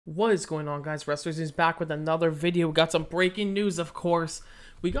What is going on, guys? Wrestlers is back with another video. We got some breaking news, of course.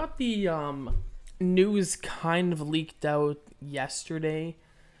 We got the news kind of leaked out yesterday,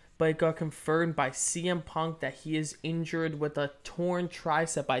 but it got confirmed by CM Punk that he is injured with a torn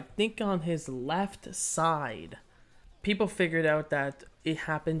tricep, I think on his left side. People figured out that it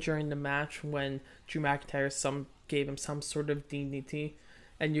happened during the match when Drew McIntyre gave him some sort of dignity,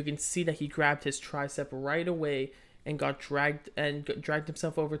 and you can see that he grabbed his tricep right away and dragged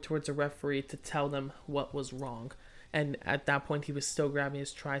himself over towards the referee to tell them what was wrong. And at that point, he was still grabbing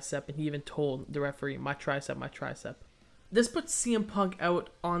his tricep, and he even told the referee, my tricep, my tricep. This puts CM Punk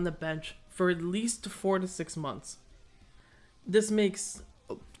out on the bench for at least 4 to 6 months. This makes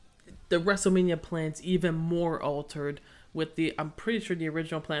the WrestleMania plans even more altered. I'm pretty sure the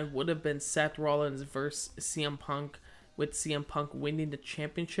original plan would have been Seth Rollins versus CM Punk, with CM Punk winning the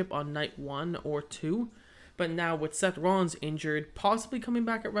championship on night 1 or 2. But now with Seth Rollins injured, possibly coming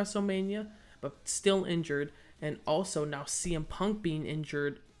back at WrestleMania, but still injured, and also now CM Punk being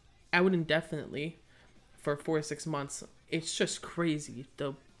injured out indefinitely for 4 to 6 months, it's just crazy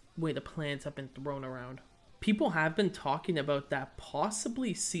the way the plans have been thrown around. People have been talking about that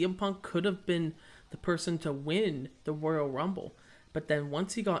possibly CM Punk could have been the person to win the Royal Rumble. But then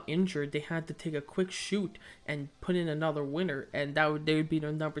once he got injured, they had to take a quick shoot and put in another winner, and they would be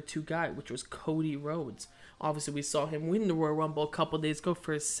their number 2 guy, which was Cody Rhodes. Obviously, we saw him win the Royal Rumble a couple days ago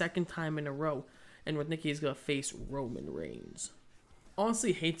for his 2nd time in a row, and with Nikki, he's going to face Roman Reigns.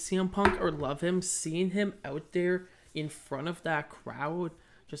 Honestly, hate CM Punk or love him, seeing him out there in front of that crowd,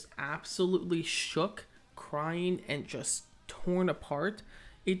 just absolutely shook, crying, and just torn apart.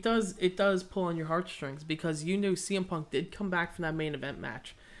 It does pull on your heartstrings, because you know CM Punk did come back from that main event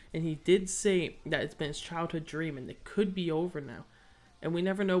match, and he did say that it's been his childhood dream and it could be over now. And we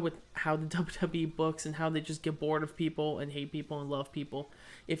never know with how the WWE books and how they just get bored of people and hate people and love people,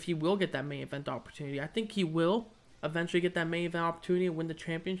 if he will get that main event opportunity. I think he will eventually get that main event opportunity and win the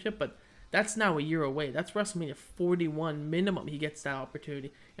championship, but that's now a year away. That's WrestleMania 41 minimum he gets that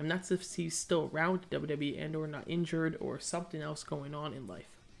opportunity. And that's if he's still around WWE and or not injured or something else going on in life.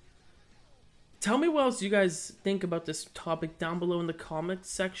 Tell me what else you guys think about this topic down below in the comments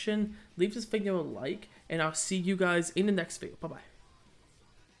section. Leave this video a like, and I'll see you guys in the next video. Bye-bye.